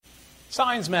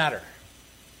Signs matter.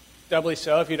 Doubly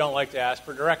so if you don't like to ask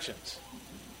for directions.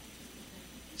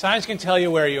 Signs can tell you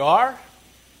where you are,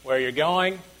 where you're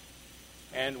going,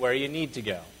 and where you need to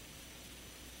go.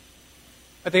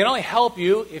 But they can only help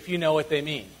you if you know what they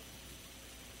mean.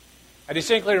 I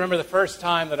distinctly remember the first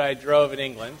time that I drove in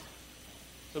England.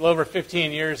 It was a little over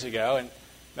 15 years ago, and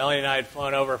Melanie and I had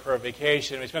flown over for a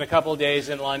vacation. We spent a couple of days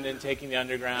in London taking the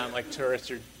underground like tourists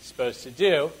are supposed to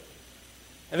do.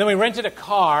 And then we rented a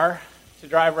car to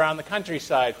drive around the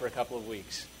countryside for a couple of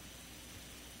weeks.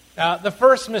 Now, the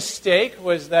first mistake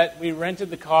was that we rented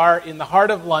the car in the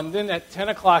heart of London at 10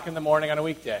 o'clock in the morning on a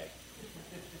weekday.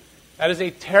 That is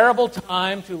a terrible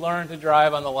time to learn to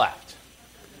drive on the left.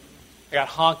 I got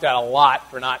honked at a lot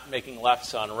for not making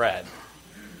lefts on red.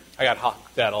 I got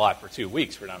honked at a lot for 2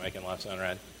 weeks for not making lefts on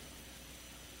red.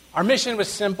 Our mission was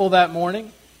simple that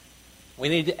morning. We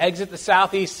needed to exit the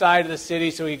southeast side of the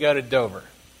city so we could go to Dover.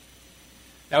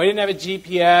 Now, we didn't have a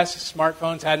GPS.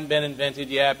 Smartphones hadn't been invented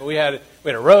yet, but we had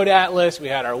a road atlas, we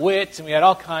had our wits, and we had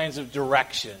all kinds of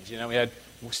directions. You know, we had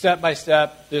step by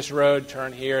step, this road,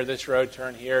 turn here, this road,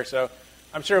 turn here. So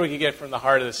I'm sure we could get from the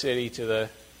heart of the city to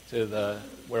the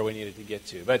where we needed to get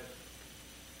to.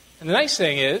 And the nice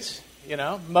thing is, you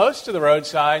know, most of the road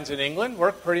signs in England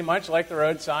work pretty much like the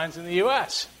road signs in the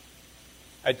U.S.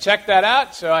 I checked that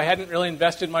out, so I hadn't really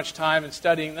invested much time in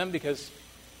studying them because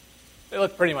they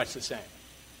look pretty much the same.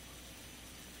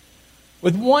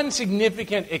 With one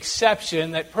significant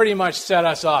exception that pretty much set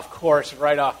us off course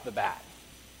right off the bat.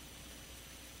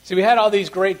 See, we had all these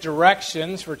great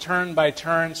directions for turn by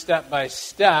turn, step by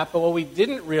step, but what we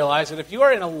didn't realize is that if you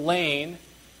are in a lane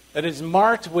that is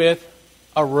marked with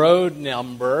a road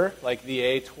number, like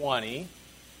the A20,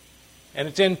 and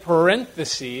it's in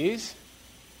parentheses,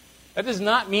 that does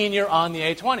not mean you're on the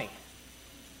A20.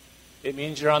 It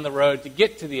means you're on the road to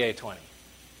get to the A20.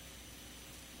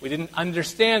 We didn't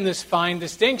understand this fine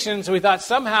distinction, so we thought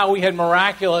somehow we had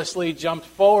miraculously jumped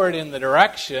forward in the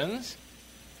directions.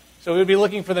 So we would be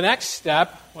looking for the next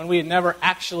step when we had never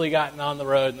actually gotten on the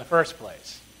road in the first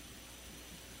place.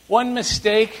 One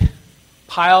mistake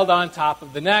piled on top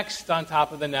of the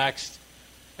next,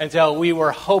 until we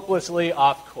were hopelessly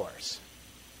off course.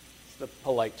 It's the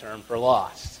polite term for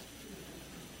lost.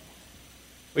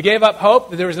 We gave up hope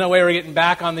that there was no way we were getting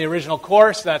back on the original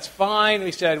course. That's fine.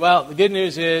 We said, well, the good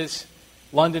news is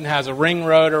London has a ring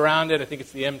road around it. I think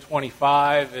it's the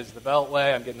M25 is the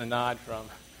Beltway. I'm getting a nod from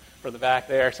the back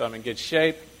there, so I'm in good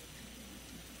shape.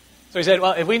 So we said,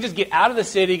 well, if we can just get out of the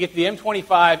city, get to the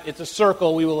M25, it's a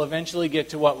circle, we will eventually get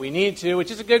to what we need to,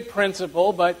 which is a good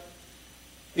principle, but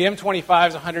the M25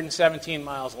 is 117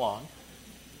 miles long.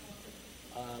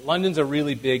 London's a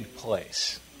really big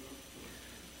place.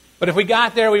 But if we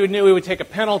got there, we knew we would take a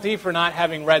penalty for not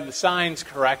having read the signs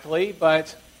correctly,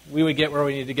 but we would get where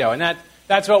we needed to go. And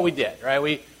that's what we did, right?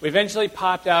 We eventually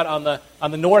popped out on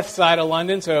the north side of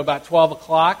London, so about 12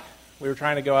 o'clock. We were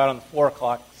trying to go out on the 4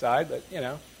 o'clock side, but, you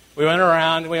know, we went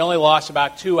around, and we only lost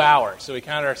about 2 hours, so we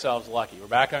counted ourselves lucky. We're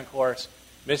back on course,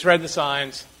 misread the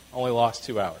signs, only lost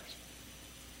 2 hours.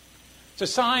 So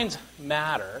signs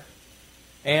matter,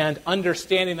 and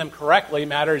understanding them correctly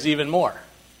matters even more.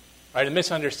 Right? A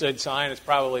misunderstood sign is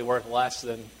probably worth less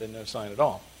than no sign at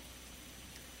all.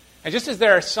 And just as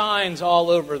there are signs all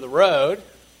over the road,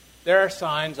 there are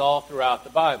signs all throughout the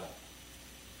Bible.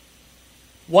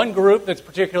 One group that's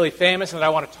particularly famous and that I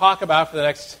want to talk about for the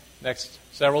next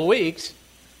several weeks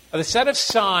are the set of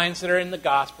signs that are in the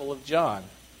Gospel of John.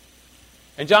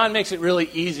 And John makes it really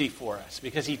easy for us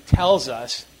because he tells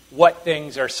us what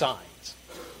things are signs.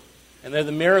 And they're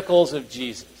the miracles of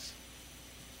Jesus.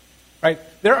 Right?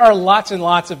 There are lots and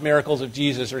lots of miracles of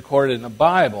Jesus recorded in the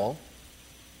Bible.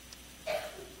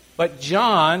 But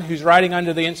John, who's writing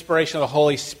under the inspiration of the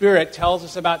Holy Spirit, tells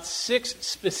us about 6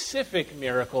 specific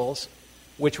miracles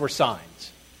which were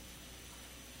signs.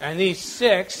 And these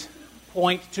 6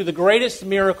 point to the greatest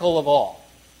miracle of all,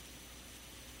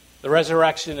 the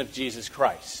resurrection of Jesus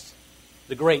Christ,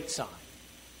 the great sign.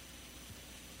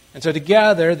 And so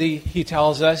together, he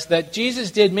tells us that Jesus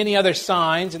did many other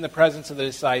signs in the presence of the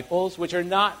disciples, which are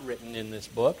not written in this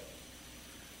book.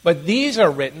 But these are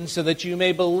written so that you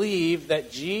may believe that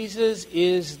Jesus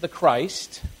is the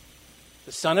Christ,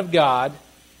 the Son of God,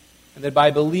 and that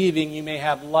by believing you may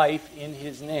have life in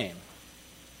His name.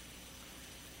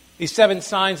 These 7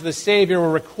 signs of the Savior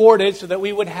were recorded so that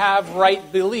we would have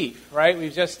right belief, right?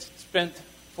 We've just spent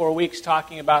 4 weeks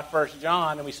talking about 1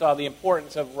 John, and we saw the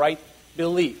importance of right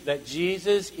belief, that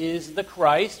Jesus is the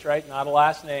Christ, right? Not a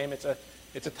last name, it's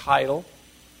a title.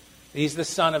 He's the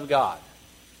Son of God.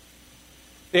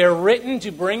 They are written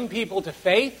to bring people to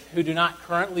faith who do not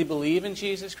currently believe in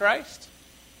Jesus Christ.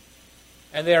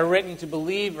 and they are written to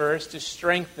believers to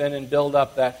strengthen and build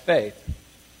up that faith.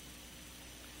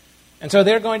 And so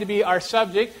they're going to be our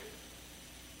subject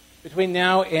between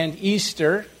now and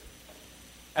Easter.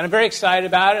 And I'm very excited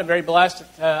about it. I'm very blessed.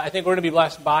 I think we're going to be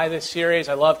blessed by this series.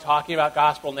 I love talking about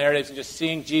gospel narratives and just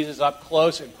seeing Jesus up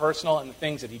close and personal and the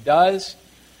things that he does.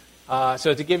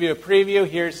 So to give you a preview,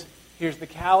 here's the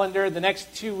calendar. The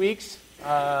next 2 weeks,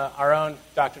 our own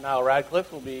Dr. Niall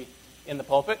Radcliffe will be in the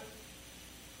pulpit.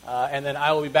 And then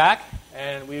I will be back,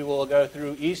 and we will go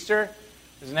through Easter.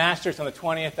 There's an asterisk on the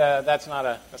 20th. That's not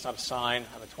a sign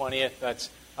on the 20th. That's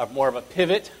more of a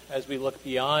pivot as we look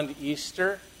beyond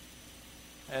Easter.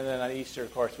 And then on Easter,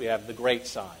 of course, we have the great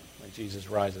sign when Jesus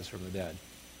rises from the dead.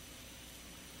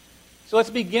 So let's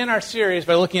begin our series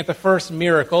by looking at the first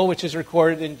miracle, which is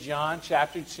recorded in John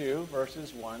chapter 2,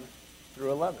 verses 1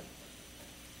 through 11.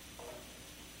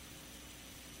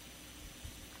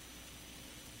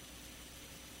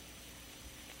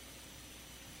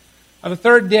 On the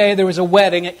third day, there was a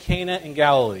wedding at Cana in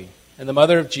Galilee, and the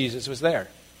mother of Jesus was there.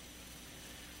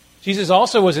 Jesus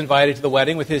also was invited to the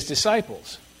wedding with his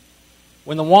disciples.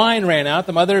 When the wine ran out,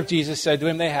 the mother of Jesus said to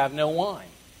him, "They have no wine."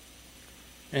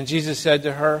 And Jesus said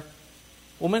to her,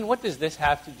 "Woman, what does this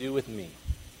have to do with me?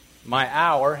 My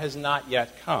hour has not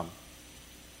yet come."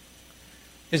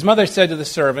 His mother said to the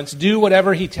servants, "Do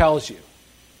whatever he tells you."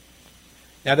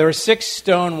 Now there were 6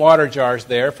 stone water jars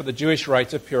there for the Jewish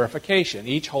rites of purification,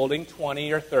 each holding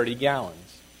 20 or 30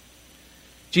 gallons.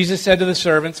 Jesus said to the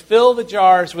servants, "Fill the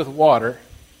jars with water,"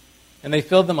 and they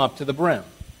filled them up to the brim.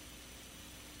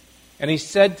 And he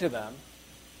said to them,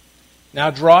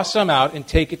 "Now draw some out and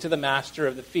take it to the master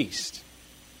of the feast."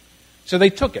 So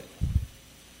they took it.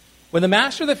 When the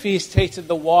master of the feast tasted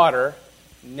the water,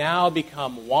 now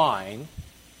become wine,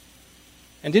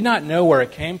 and did not know where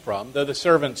it came from, though the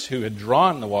servants who had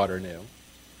drawn the water knew,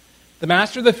 the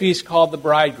master of the feast called the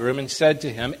bridegroom and said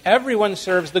to him, "Everyone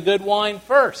serves the good wine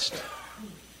first,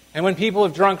 and when people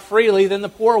have drunk freely, then the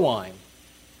poor wine.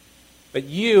 But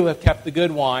you have kept the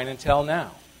good wine until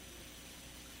now."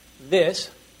 This,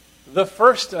 the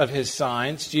first of his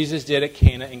signs, Jesus did at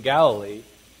Cana in Galilee,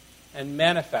 and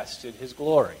manifested his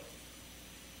glory.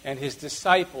 And his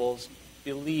disciples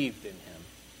believed in him.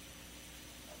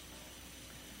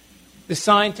 The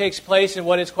sign takes place in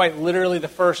what is quite literally the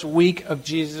first week of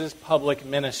Jesus' public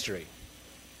ministry.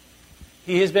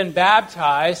 He has been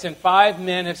baptized, and 5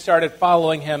 men have started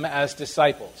following him as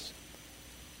disciples.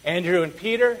 Andrew and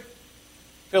Peter,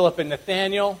 Philip and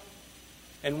Nathanael,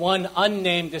 and one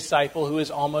unnamed disciple who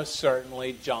is almost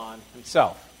certainly John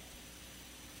himself.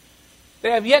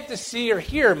 They have yet to see or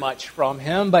hear much from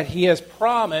him, but he has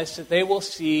promised that they will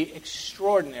see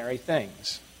extraordinary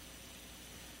things.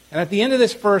 And at the end of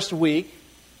this first week,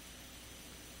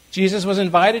 Jesus was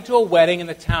invited to a wedding in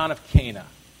the town of Cana,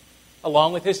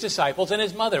 along with his disciples, and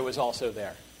his mother was also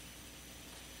there.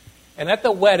 And at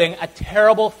the wedding, a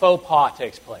terrible faux pas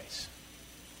takes place.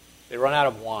 They run out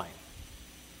of wine.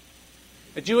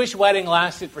 The Jewish wedding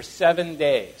lasted for 7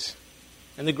 days,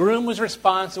 and the groom was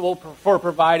responsible for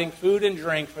providing food and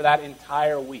drink for that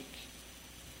entire week.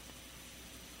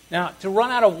 Now, to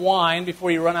run out of wine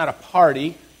before you run out of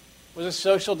party was a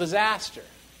social disaster.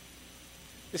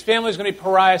 This family was going to be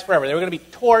pariahs forever. They were going to be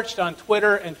torched on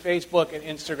Twitter and Facebook and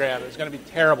Instagram. It was going to be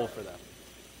terrible for them.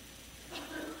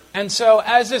 And so,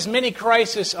 as this mini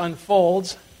crisis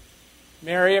unfolds,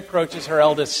 Mary approaches her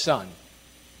eldest son,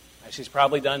 as she's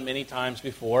probably done many times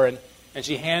before, and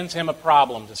she hands him a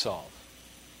problem to solve.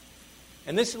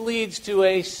 And this leads to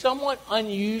a somewhat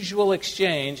unusual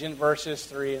exchange in verses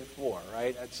 3 and 4,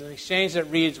 right? It's an exchange that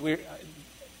reads,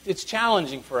 it's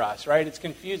challenging for us, right? It's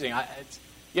confusing.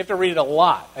 You have to read it a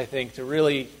lot, I think, to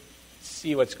really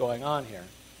see what's going on here.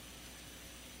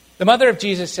 The mother of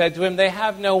Jesus said to him, "They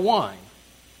have no wine."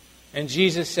 And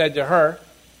Jesus said to her,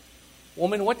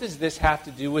 "Woman, what does this have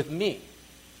to do with me?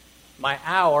 My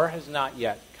hour has not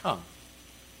yet come."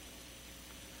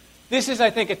 This is, I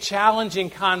think, a challenging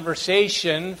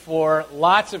conversation for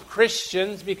lots of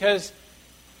Christians because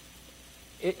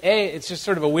it's just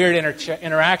sort of a weird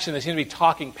interaction. They seem to be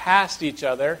talking past each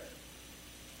other.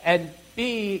 And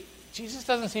B, Jesus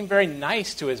doesn't seem very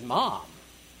nice to his mom.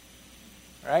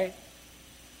 Right?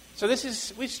 So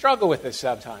we struggle with this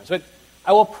sometimes. But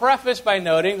I will preface by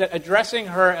noting that addressing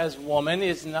her as woman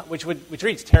is not, which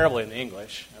reads terribly in the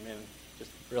English. I mean, it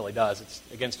just really does. It's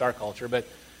against our culture. But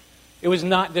it was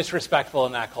not disrespectful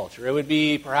in that culture. It would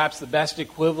be perhaps the best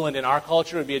equivalent in our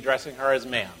culture would be addressing her as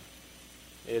ma'am.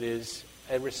 It is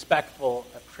a respectful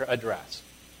address.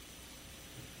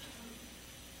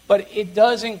 But it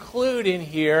does include in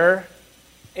here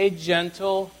a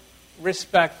gentle,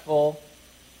 respectful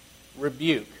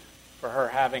rebuke for her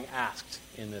having asked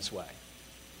in this way.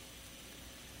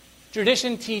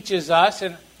 Tradition teaches us,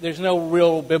 and there's no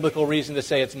real biblical reason to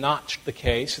say it's not the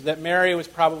case, that Mary was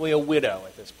probably a widow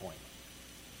at this point.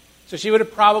 So she would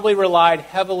have probably relied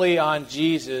heavily on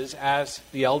Jesus as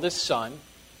the eldest son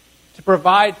to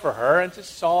provide for her and to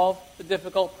solve the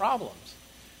difficult problems.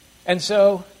 And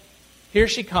so here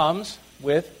she comes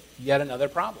with yet another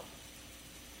problem.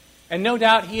 And no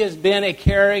doubt he has been a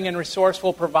caring and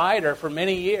resourceful provider for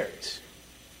many years.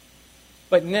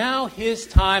 But now his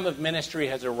time of ministry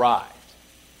has arrived.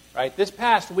 Right? This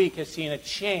past week has seen a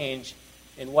change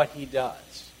in what he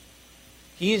does.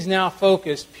 He is now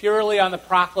focused purely on the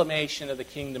proclamation of the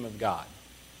kingdom of God.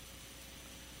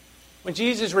 When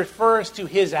Jesus refers to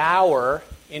his hour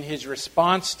in his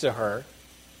response to her,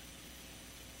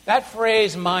 that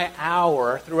phrase, my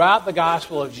hour, throughout the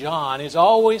Gospel of John, is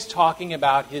always talking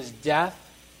about his death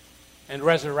and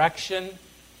resurrection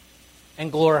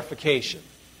and glorification.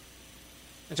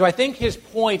 And so I think his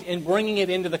point in bringing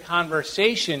it into the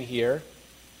conversation here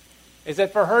is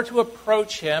that for her to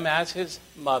approach him as his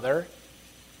mother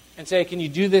and say, can you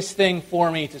do this thing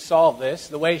for me to solve this,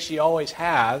 the way she always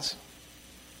has,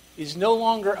 is no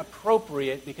longer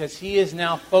appropriate because he is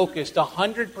now focused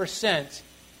 100%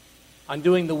 on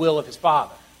doing the will of his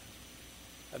Father,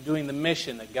 of doing the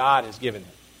mission that God has given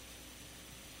him.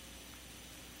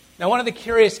 Now, one of the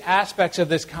curious aspects of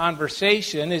this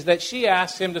conversation is that she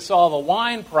asks him to solve a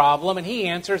wine problem, and he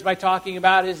answers by talking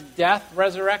about his death,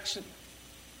 resurrection.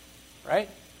 Right?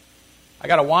 I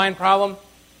got a wine problem.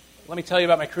 Let me tell you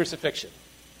about my crucifixion.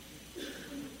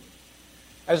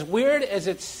 As weird as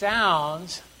it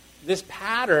sounds, this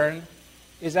pattern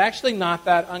is actually not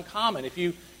that uncommon. If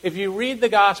you read the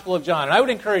Gospel of John, and I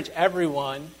would encourage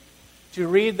everyone to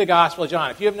read the Gospel of John.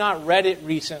 If you have not read it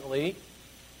recently,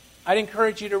 I'd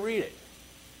encourage you to read it.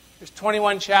 There's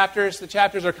 21 chapters. The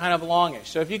chapters are kind of longish.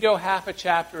 So if you go half a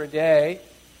chapter a day,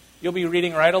 you'll be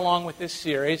reading right along with this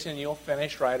series, and you'll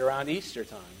finish right around Easter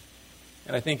time.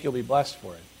 And I think you'll be blessed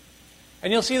for it.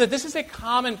 And you'll see that this is a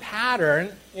common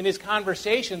pattern in his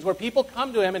conversations where people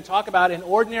come to him and talk about an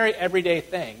ordinary, everyday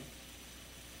thing.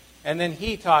 And then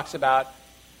he talks about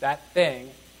that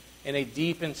thing in a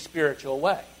deep and spiritual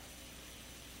way.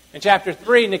 In chapter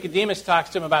 3, Nicodemus talks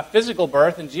to him about physical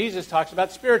birth, and Jesus talks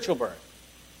about spiritual birth.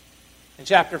 In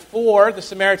chapter 4, the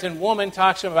Samaritan woman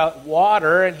talks to him about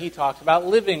water, and he talks about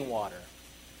living water.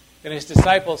 Then his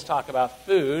disciples talk about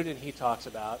food, and he talks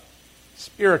about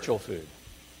spiritual food.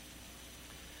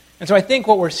 And so I think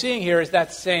what we're seeing here is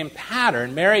that same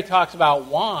pattern. Mary talks about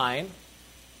wine,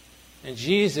 and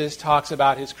Jesus talks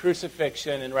about his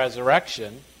crucifixion and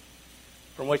resurrection,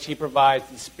 from which he provides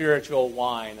the spiritual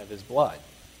wine of his blood.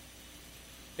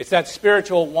 It's that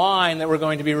spiritual wine that we're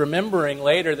going to be remembering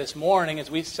later this morning as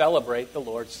we celebrate the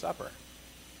Lord's Supper.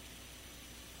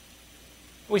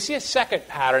 We see a second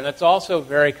pattern that's also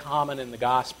very common in the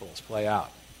Gospels play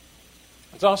out.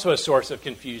 It's also a source of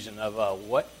confusion of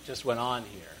what just went on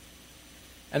here.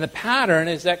 And the pattern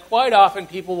is that quite often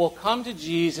people will come to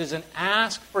Jesus and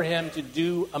ask for him to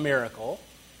do a miracle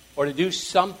or to do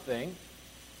something.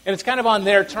 And it's kind of on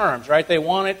their terms, right? They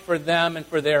want it for them and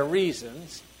for their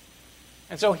reasons.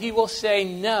 And so he will say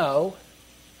no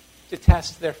to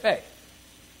test their faith.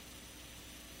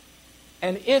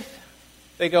 And if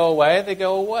they go away, they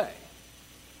go away.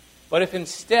 But if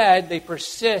instead they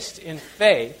persist in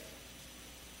faith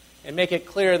and make it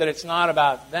clear that it's not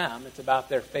about them, it's about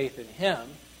their faith in him,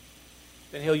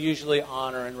 then he'll usually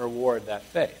honor and reward that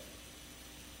faith.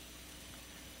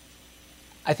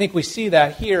 I think we see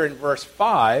that here in verse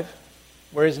 5,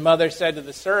 where his mother said to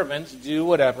the servants, do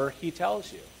whatever he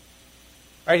tells you.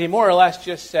 Right? He more or less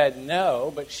just said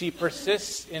no, but she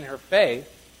persists in her faith.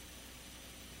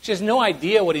 She has no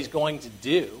idea what he's going to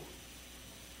do.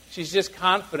 She's just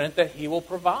confident that he will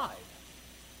provide.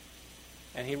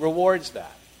 And he rewards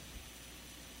that.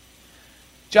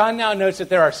 John now notes that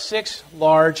there are 6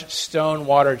 large stone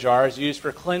water jars used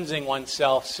for cleansing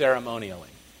oneself ceremonially.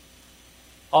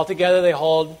 Altogether, they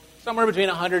hold somewhere between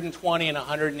 120 and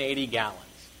 180 gallons.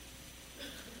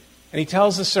 And he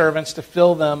tells the servants to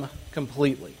fill them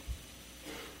completely.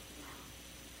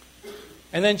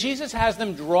 And then Jesus has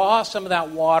them draw some of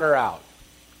that water out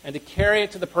and to carry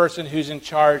it to the person who's in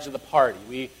charge of the party.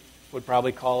 We would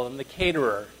probably call him the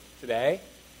caterer today,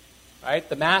 right?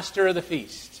 The master of the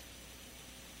feast.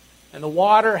 And the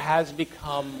water has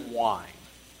become wine.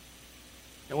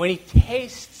 And when he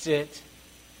tastes it,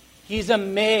 he's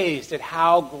amazed at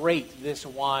how great this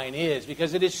wine is,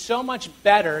 because it is so much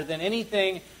better than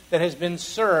anything that has been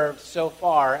served so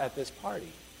far at this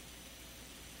party.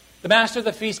 The master of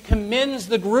the feast commends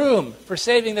the groom for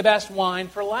saving the best wine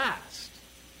for last.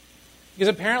 Because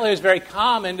apparently it was very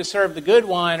common to serve the good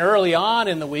wine early on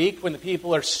in the week when the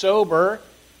people are sober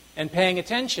and paying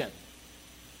attention.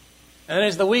 And then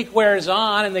as the week wears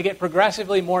on and they get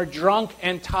progressively more drunk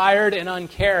and tired and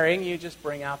uncaring, you just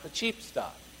bring out the cheap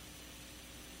stuff.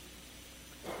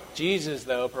 Jesus,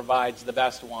 though, provides the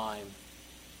best wine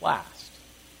last.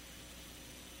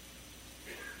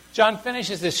 John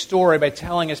finishes this story by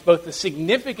telling us both the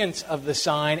significance of the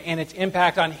sign and its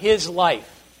impact on his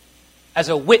life as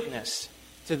a witness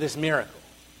to this miracle,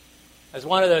 as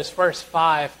one of those first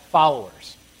 5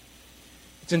 followers.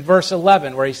 It's in verse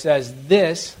 11 where he says,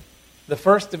 "This, the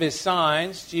first of his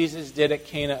signs, Jesus did at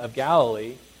Cana of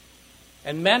Galilee,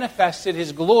 and manifested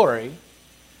his glory,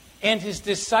 and his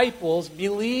disciples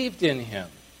believed in him."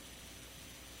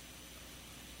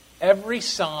 Every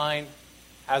sign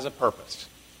has a purpose.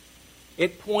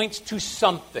 It points to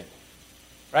something,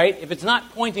 right? If it's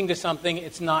not pointing to something,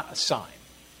 it's not a sign.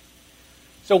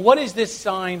 So what is this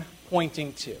sign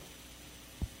pointing to?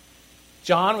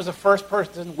 John was a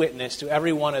first-person witness to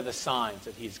every one of the signs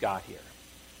that he's got here.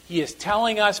 He is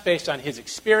telling us, based on his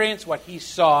experience, what he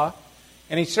saw,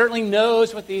 and he certainly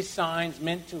knows what these signs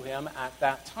meant to him at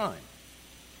that time.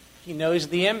 He knows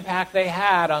the impact they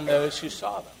had on those who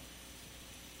saw them.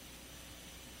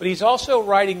 But he's also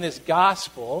writing this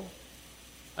gospel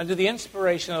under the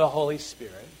inspiration of the Holy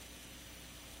Spirit.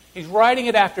 He's writing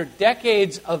it after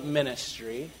decades of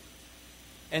ministry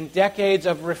and decades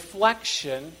of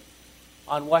reflection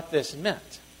on what this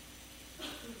meant.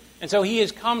 And so he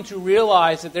has come to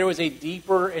realize that there was a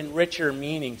deeper and richer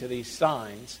meaning to these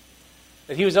signs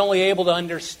that he was only able to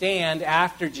understand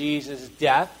after Jesus'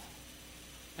 death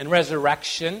and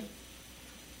resurrection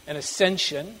and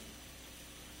ascension,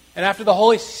 and after the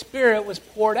Holy Spirit was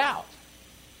poured out.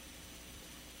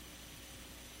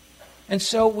 And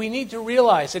so we need to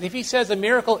realize that if he says a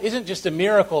miracle isn't just a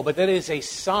miracle, but that it is a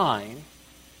sign,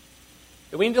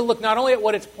 that we need to look not only at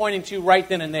what it's pointing to right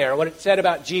then and there, what it said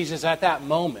about Jesus at that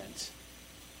moment,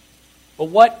 but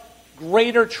what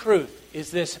greater truth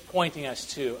is this pointing us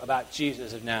to about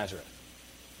Jesus of Nazareth?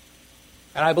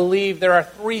 And I believe there are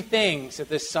 3 things that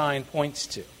this sign points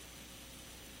to.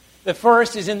 The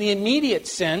first is, in the immediate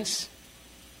sense,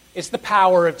 it's the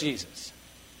power of Jesus.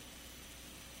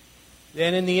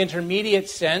 Then in the intermediate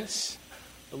sense,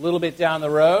 a little bit down the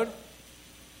road,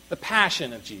 the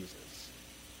passion of Jesus.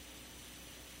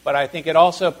 But I think it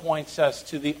also points us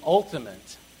to the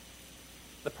ultimate,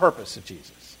 the purpose of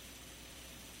Jesus.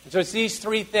 And so it's these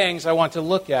 3 things I want to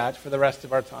look at for the rest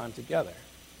of our time together.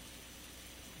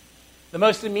 The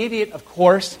most immediate, of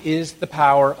course, is the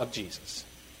power of Jesus.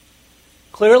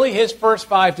 Clearly, his first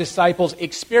 5 disciples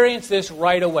experience this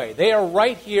right away. They are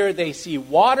right here. They see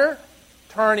water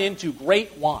turn into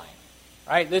great wine.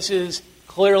 Right? This is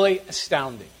clearly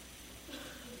astounding.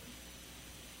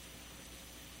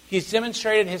 He's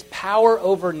demonstrated his power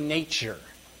over nature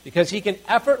because he can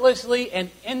effortlessly and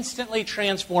instantly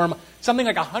transform something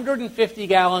like 150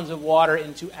 gallons of water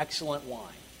into excellent wine.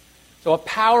 So a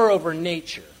power over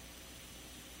nature.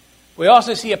 We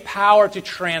also see a power to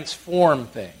transform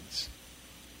things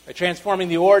by transforming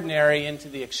the ordinary into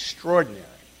the extraordinary.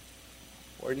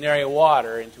 Ordinary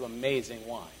water into amazing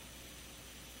wine.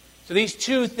 So these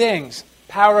 2 things,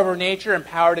 power over nature and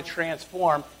power to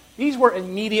transform, these were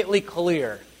immediately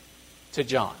clear to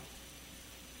John.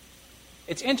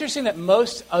 It's interesting that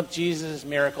most of Jesus'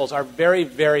 miracles are very,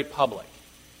 very public,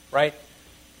 right?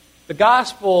 The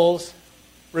Gospels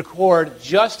record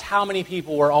just how many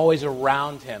people were always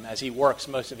around him as he works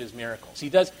most of his miracles. He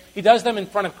does them in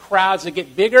front of crowds that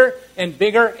get bigger and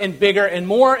bigger and bigger and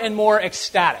more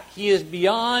ecstatic. He is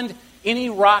beyond any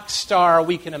rock star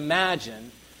we can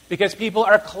imagine because people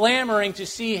are clamoring to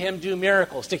see him do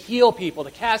miracles, to heal people,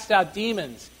 to cast out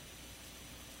demons.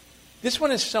 This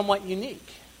one is somewhat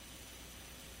unique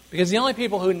because the only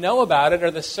people who know about it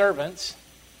are the servants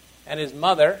and his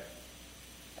mother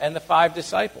and the 5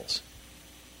 disciples.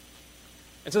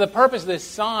 And so the purpose of this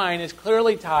sign is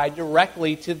clearly tied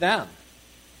directly to them.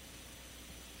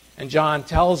 And John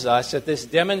tells us that this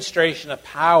demonstration of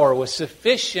power was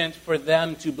sufficient for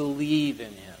them to believe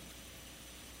in him.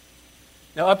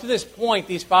 Now, up to this point,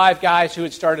 these 5 guys who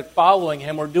had started following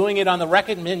him were doing it on the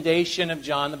recommendation of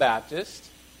John the Baptist,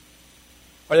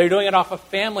 or they were doing it off a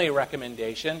family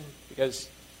recommendation, because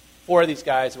 4 of these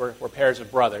guys were pairs of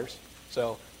brothers.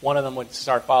 So one of them would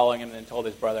start following him and then told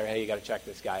his brother, hey, you got to check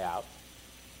this guy out.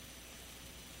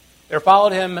 They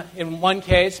followed him in one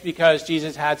case because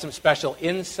Jesus had some special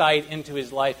insight into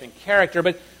his life and character,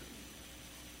 but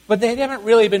they haven't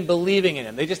really been believing in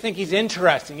him. They just think he's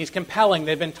interesting, he's compelling.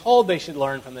 They've been told they should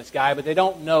learn from this guy, but they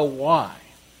don't know why.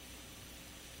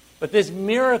 But this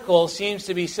miracle seems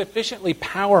to be sufficiently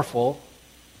powerful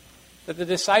that the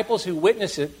disciples who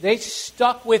witnessed it, they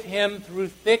stuck with him through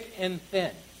thick and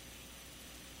thin.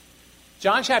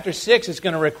 John chapter 6 is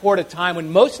going to record a time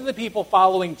when most of the people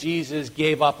following Jesus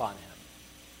gave up on him,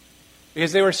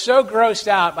 because they were so grossed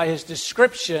out by his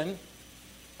description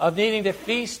of needing to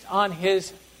feast on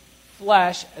his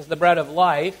flesh as the bread of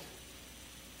life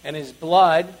and his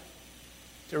blood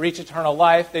to reach eternal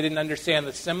life. They didn't understand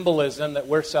the symbolism that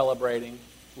we're celebrating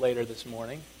later this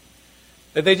morning.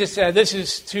 That they just said, this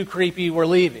is too creepy, we're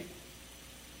leaving.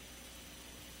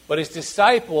 But his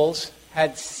disciples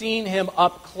had seen him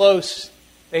up close.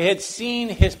 They had seen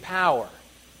his power.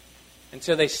 And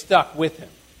so they stuck with him.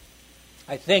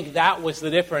 I think that was the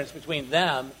difference between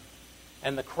them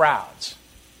and the crowds.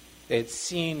 They had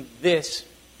seen this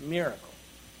miracle.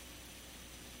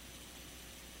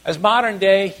 As modern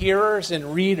day hearers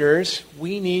and readers,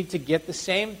 we need to get the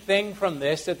same thing from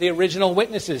this that the original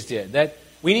witnesses did. That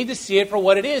we need to see it for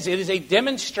what it is. It is a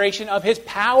demonstration of his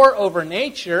power over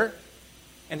nature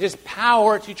and his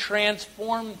power to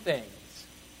transform things,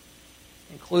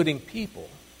 including people,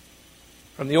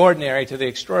 from the ordinary to the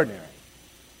extraordinary.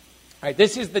 All right,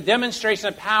 this is the demonstration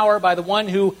of power by the one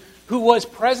who was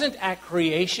present at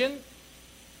creation,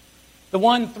 the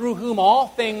one through whom all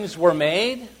things were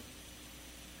made,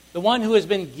 the one who has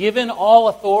been given all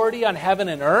authority on heaven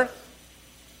and earth.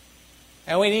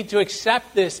 And we need to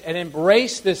accept this and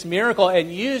embrace this miracle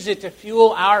and use it to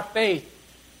fuel our faith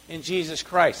in Jesus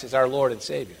Christ as our Lord and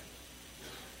Savior.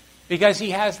 Because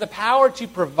he has the power to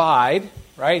provide,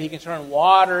 right? He can turn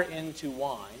water into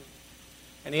wine.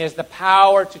 And he has the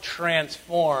power to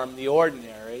transform the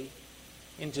ordinary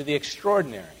into the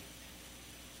extraordinary.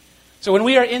 So when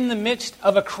we are in the midst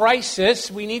of a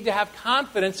crisis, we need to have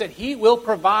confidence that he will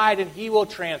provide and he will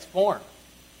transform.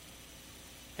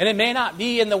 And it may not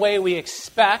be in the way we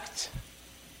expect,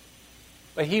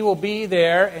 but he will be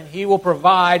there and he will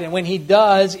provide. And when he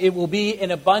does, it will be in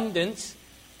abundance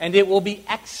and it will be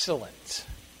excellent.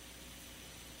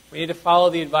 We need to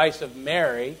follow the advice of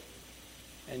Mary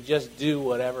and just do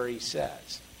whatever he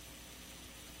says.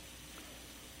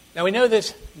 Now we know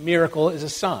this miracle is a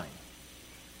sign.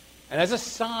 And as a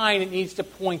sign, it needs to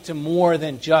point to more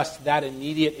than just that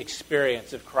immediate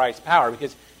experience of Christ's power,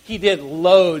 because he did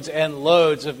loads and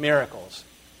loads of miracles.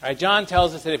 Right? John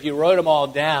tells us that if you wrote them all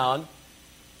down,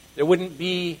 the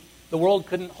world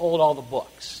couldn't hold all the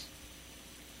books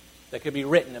that could be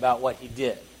written about what he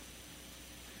did.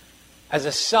 As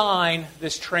a sign,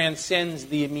 this transcends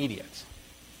the immediate.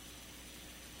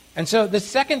 And so the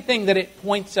second thing that it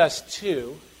points us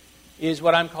to is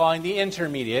what I'm calling the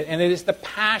intermediate, and it is the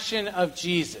passion of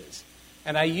Jesus.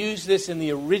 And I use this in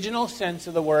the original sense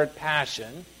of the word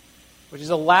passion, which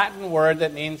is a Latin word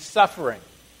that means suffering.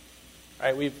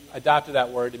 Right? We've adopted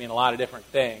that word to mean a lot of different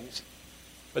things.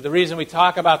 But the reason we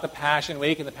talk about the Passion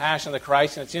Week and the Passion of the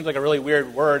Christ, and it seems like a really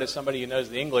weird word as somebody who knows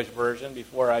the English version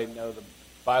before I know the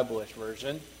Bible-ish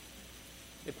version,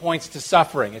 it points to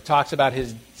suffering. It talks about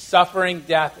his suffering,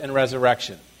 death, and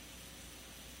resurrection.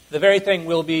 The very thing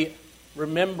we'll be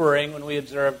remembering when we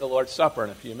observe the Lord's Supper in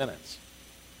a few minutes.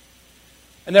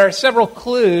 And there are several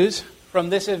clues from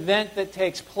this event that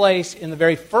takes place in the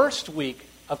very first week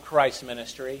of Christ's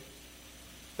ministry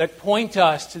that point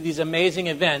us to these amazing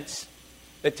events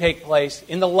that take place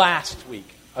in the last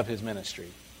week of his ministry.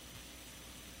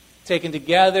 Taken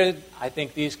together, I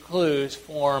think these clues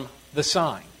form the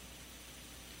sign.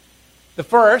 The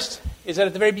first is that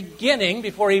at the very beginning,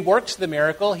 before he works the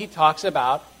miracle, he talks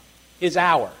about his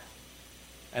hour.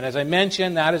 And as I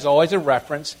mentioned, that is always a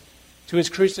reference to his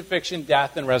crucifixion,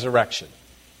 death, and resurrection.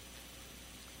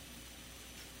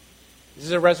 This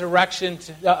is a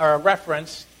or a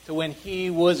reference to when he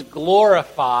was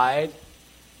glorified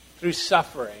through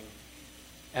suffering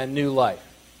and new life.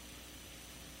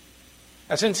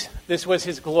 Now, since this was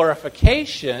his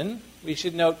glorification, we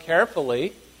should note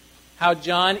carefully how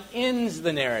John ends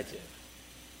the narrative.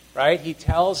 Right? He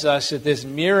tells us that this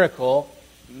miracle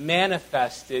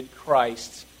manifested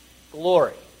Christ's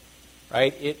glory.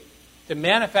 Right? To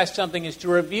manifest something is to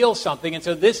reveal something, and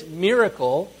so this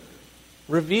miracle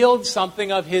revealed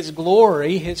something of his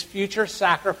glory, his future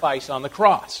sacrifice on the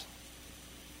cross.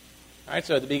 All right,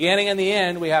 so at the beginning and the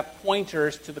end, we have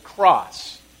pointers to the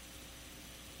cross.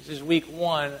 This is week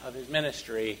 1 of his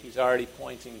ministry. He's already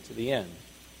pointing to the end.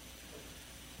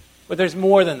 But there's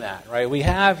more than that, right? We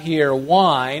have here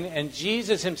wine, and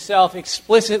Jesus himself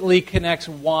explicitly connects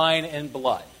wine and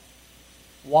blood.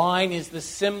 Wine is the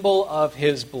symbol of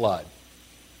his blood.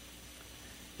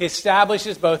 He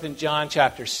establishes both in John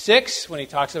chapter 6, when he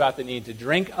talks about the need to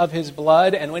drink of his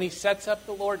blood, and when he sets up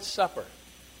the Lord's Supper,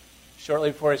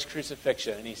 shortly before his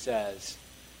crucifixion, and he says,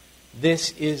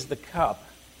 "This is the cup,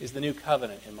 is the new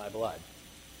covenant in my blood."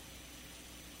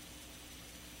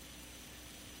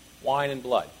 Wine and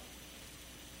blood.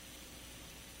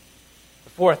 The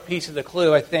fourth piece of the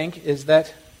clue, I think, is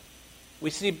that we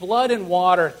see blood and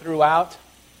water throughout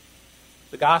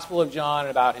the Gospel of John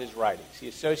about his writings. He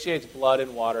associates blood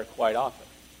and water quite often.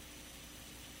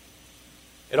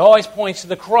 It always points to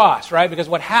the cross, right? Because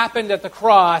what happened at the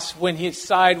cross when his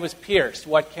side was pierced?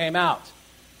 What came out?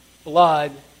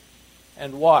 Blood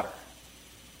and water.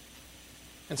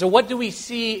 And so what do we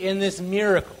see in this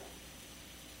miracle?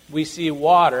 We see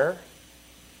water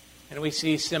and we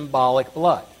see symbolic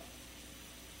blood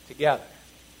together.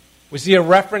 We see a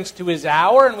reference to his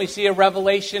hour and we see a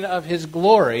revelation of his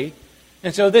glory.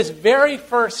 And so this very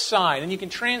first sign, and you can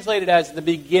translate it as the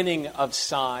beginning of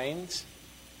signs,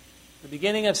 the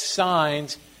beginning of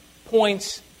signs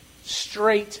points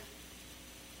straight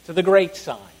to the great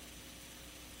sign,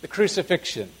 the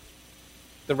crucifixion,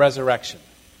 the resurrection.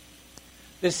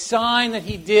 This sign that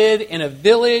he did in a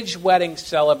village wedding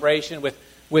celebration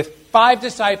with 5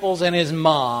 disciples and his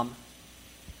mom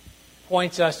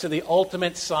points us to the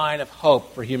ultimate sign of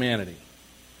hope for humanity.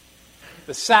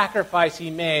 The sacrifice he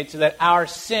made so that our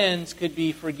sins could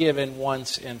be forgiven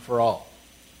once and for all.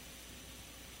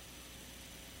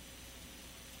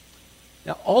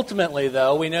 Now, ultimately,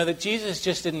 though, we know that Jesus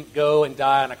just didn't go and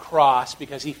die on a cross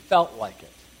because he felt like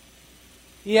it.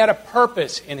 He had a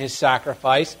purpose in his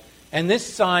sacrifice, and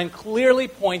this sign clearly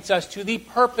points us to the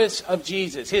purpose of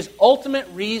Jesus, his ultimate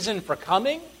reason for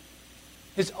coming,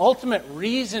 his ultimate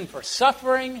reason for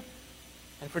suffering,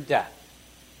 and for death.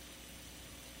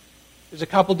 There's a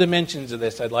couple dimensions of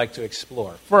this I'd like to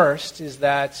explore. First is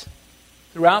that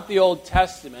throughout the Old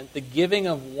Testament, the giving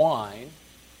of wine,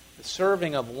 the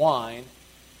serving of wine,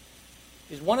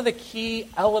 is one of the key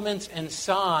elements and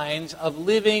signs of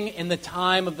living in the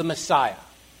time of the Messiah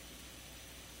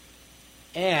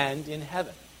and in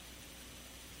heaven.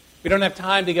 We don't have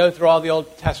time to go through all the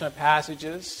Old Testament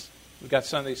passages. We've got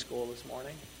Sunday school this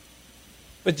morning.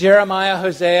 But Jeremiah,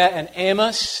 Hosea, and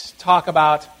Amos talk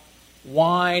about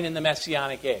wine in the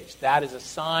Messianic age. That is a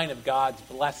sign of God's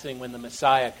blessing when the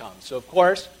Messiah comes. So, of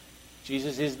course,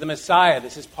 Jesus is the Messiah.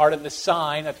 This is part of the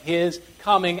sign of his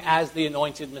coming as the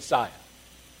anointed Messiah.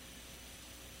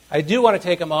 I do want to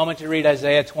take a moment to read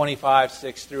Isaiah 25,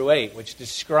 6 through 8, which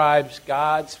describes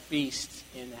God's feasts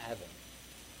in heaven.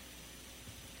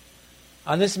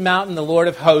 On this mountain, the Lord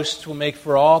of hosts will make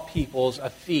for all peoples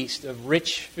a feast of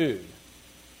rich food,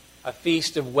 a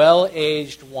feast of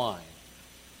well-aged wine,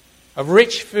 of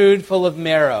rich food full of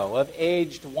marrow, of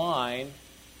aged wine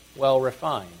well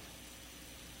refined.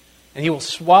 And he will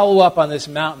swallow up on this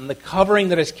mountain the covering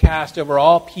that is cast over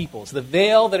all peoples, the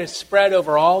veil that is spread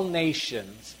over all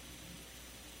nations.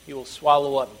 He will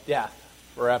swallow up death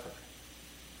forever.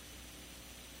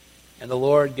 And the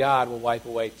Lord God will wipe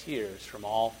away tears from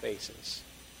all faces.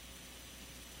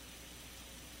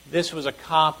 This was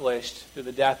accomplished through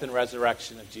the death and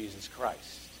resurrection of Jesus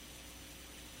Christ.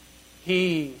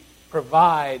 He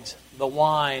provides the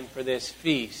wine for this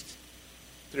feast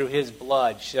through his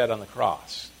blood shed on the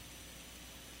cross.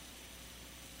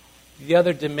 The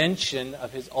other dimension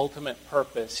of his ultimate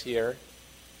purpose here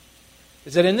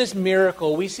is that in this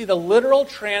miracle we see the literal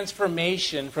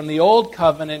transformation from the old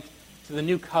covenant to the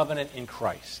new covenant in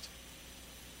Christ.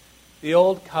 The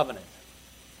old covenant,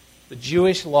 the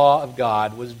Jewish law of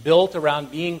God, was built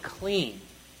around being clean,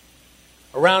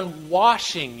 around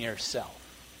washing yourself,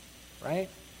 right?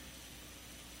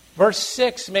 Verse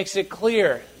 6 makes it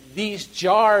clear these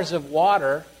jars of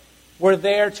water were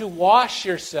there to wash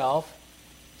yourself,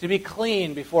 to be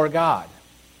clean before God.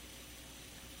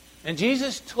 And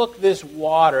Jesus took this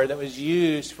water that was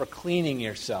used for cleaning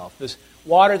yourself, this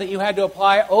water that you had to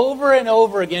apply over and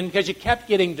over again because you kept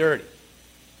getting dirty,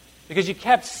 because you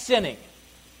kept sinning,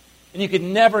 and you could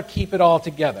never keep it all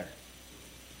together.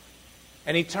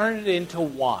 And he turned it into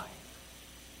wine.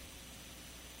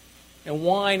 And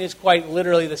wine is quite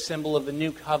literally the symbol of the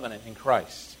new covenant in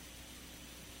Christ.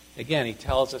 Again, he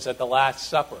tells us at the Last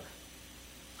Supper.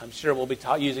 I'm sure we'll be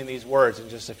using these words in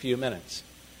just a few minutes.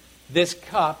 This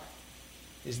cup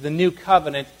is the new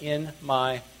covenant in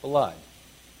my blood.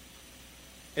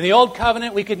 In the old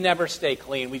covenant, we could never stay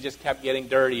clean. We just kept getting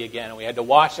dirty again, and we had to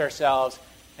wash ourselves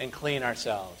and clean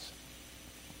ourselves.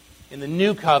 In the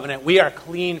new covenant, we are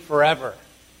clean forever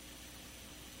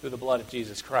through the blood of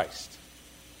Jesus Christ.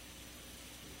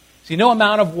 See, no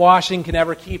amount of washing can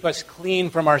ever keep us clean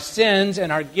from our sins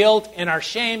and our guilt and our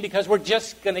shame because we're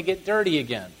just going to get dirty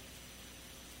again.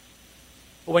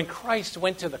 But when Christ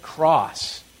went to the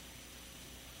cross,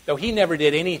 though he never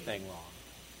did anything wrong,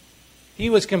 He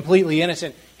was completely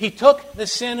innocent. He took the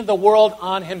sin of the world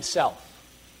on himself.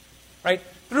 Right?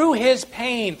 Through his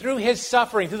pain, through his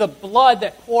suffering, through the blood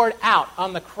that poured out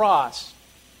on the cross,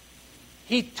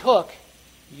 he took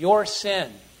your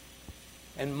sin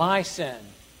and my sin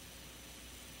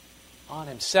on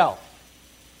himself.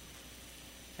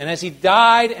 And as he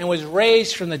died and was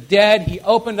raised from the dead, he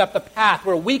opened up the path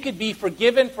where we could be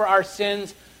forgiven for our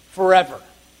sins forever.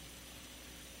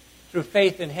 Through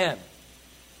faith in him.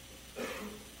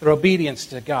 Through obedience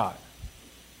to God.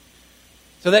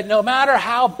 So that no matter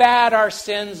how bad our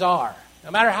sins are, no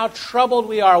matter how troubled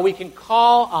we are, we can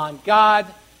call on God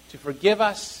to forgive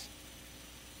us.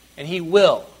 And he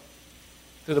will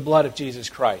through the blood of Jesus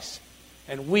Christ.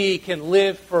 And we can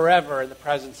live forever in the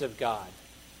presence of God.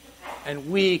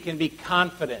 And we can be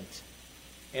confident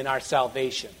in our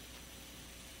salvation.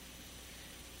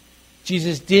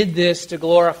 Jesus did this to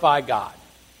glorify God.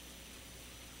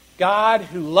 God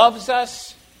who loves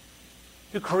us,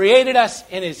 who created us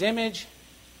in his image,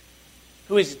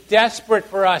 who is desperate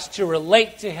for us to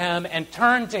relate to him and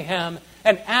turn to him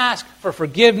and ask for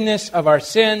forgiveness of our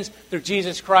sins through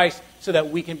Jesus Christ so that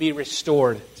we can be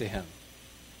restored to him.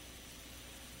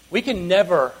 We can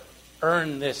never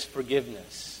earn this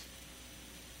forgiveness,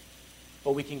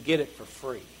 but we can get it for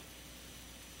free.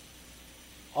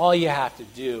 All you have to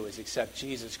do is accept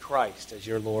Jesus Christ as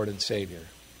your Lord and Savior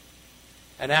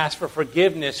and ask for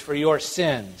forgiveness for your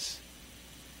sins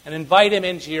and invite him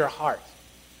into your heart.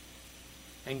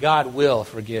 And God will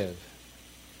forgive.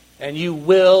 And you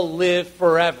will live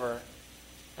forever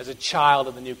as a child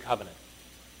of the new covenant.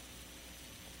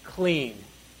 Clean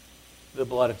the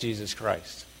blood of Jesus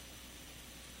Christ.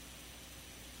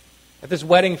 At this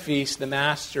wedding feast, the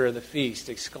master of the feast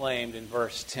exclaimed in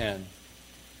verse 10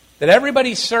 that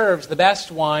everybody serves the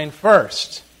best wine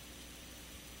first.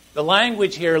 The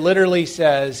language here literally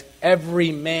says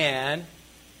every man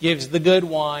gives the good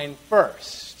wine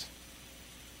first.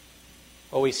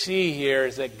 What we see here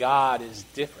is that God is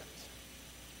different.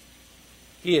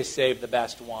 He has saved the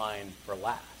best wine for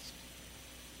last.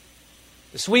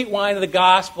 The sweet wine of the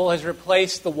gospel has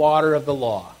replaced the water of the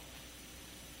law.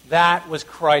 That was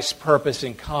Christ's purpose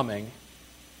in coming.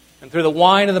 And through the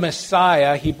wine of the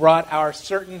Messiah, he brought our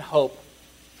certain hope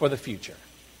for the future.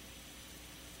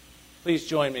 Please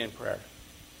join me in prayer.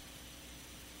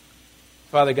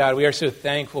 Father God, we are so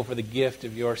thankful for the gift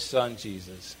of your Son,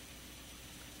 Jesus.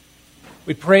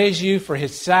 We praise you for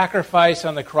his sacrifice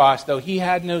on the cross. Though he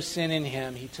had no sin in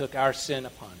him, he took our sin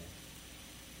upon him.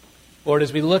 Lord,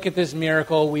 as we look at this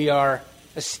miracle, we are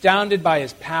astounded by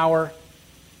his power.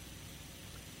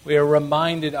 We are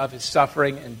reminded of his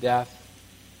suffering and death.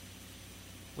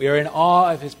 We are in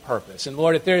awe of his purpose. And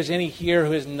Lord, if there is any here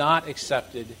who has not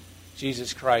accepted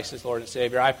Jesus Christ as Lord and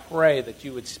Savior, I pray that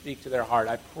you would speak to their heart.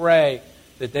 I pray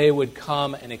that they would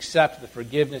come and accept the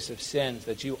forgiveness of sins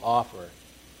that you offer.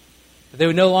 That they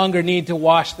would no longer need to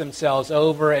wash themselves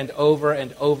over and over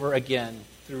and over again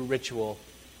through ritual,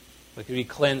 but could be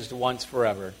cleansed once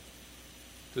forever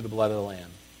through the blood of the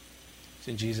Lamb. It's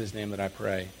in Jesus' name that I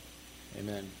pray.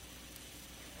 Amen.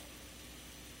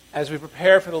 As we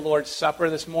prepare for the Lord's Supper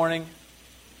this morning,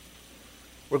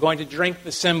 we're going to drink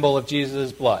the symbol of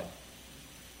Jesus' blood.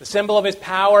 The symbol of his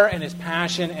power and his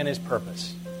passion and his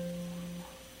purpose.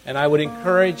 And I would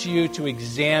encourage you to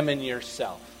examine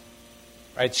yourself.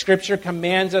 Right? Scripture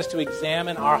commands us to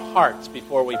examine our hearts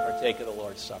before we partake of the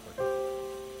Lord's Supper.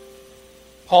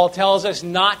 Paul tells us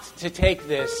not to take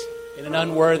this in an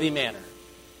unworthy manner.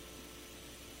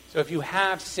 So if you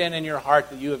have sin in your heart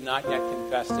that you have not yet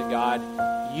confessed to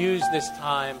God, use this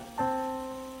time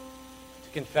to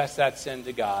confess that sin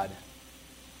to God,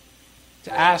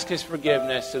 to ask his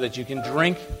forgiveness so that you can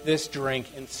drink this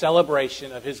drink in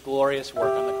celebration of his glorious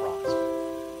work on the cross.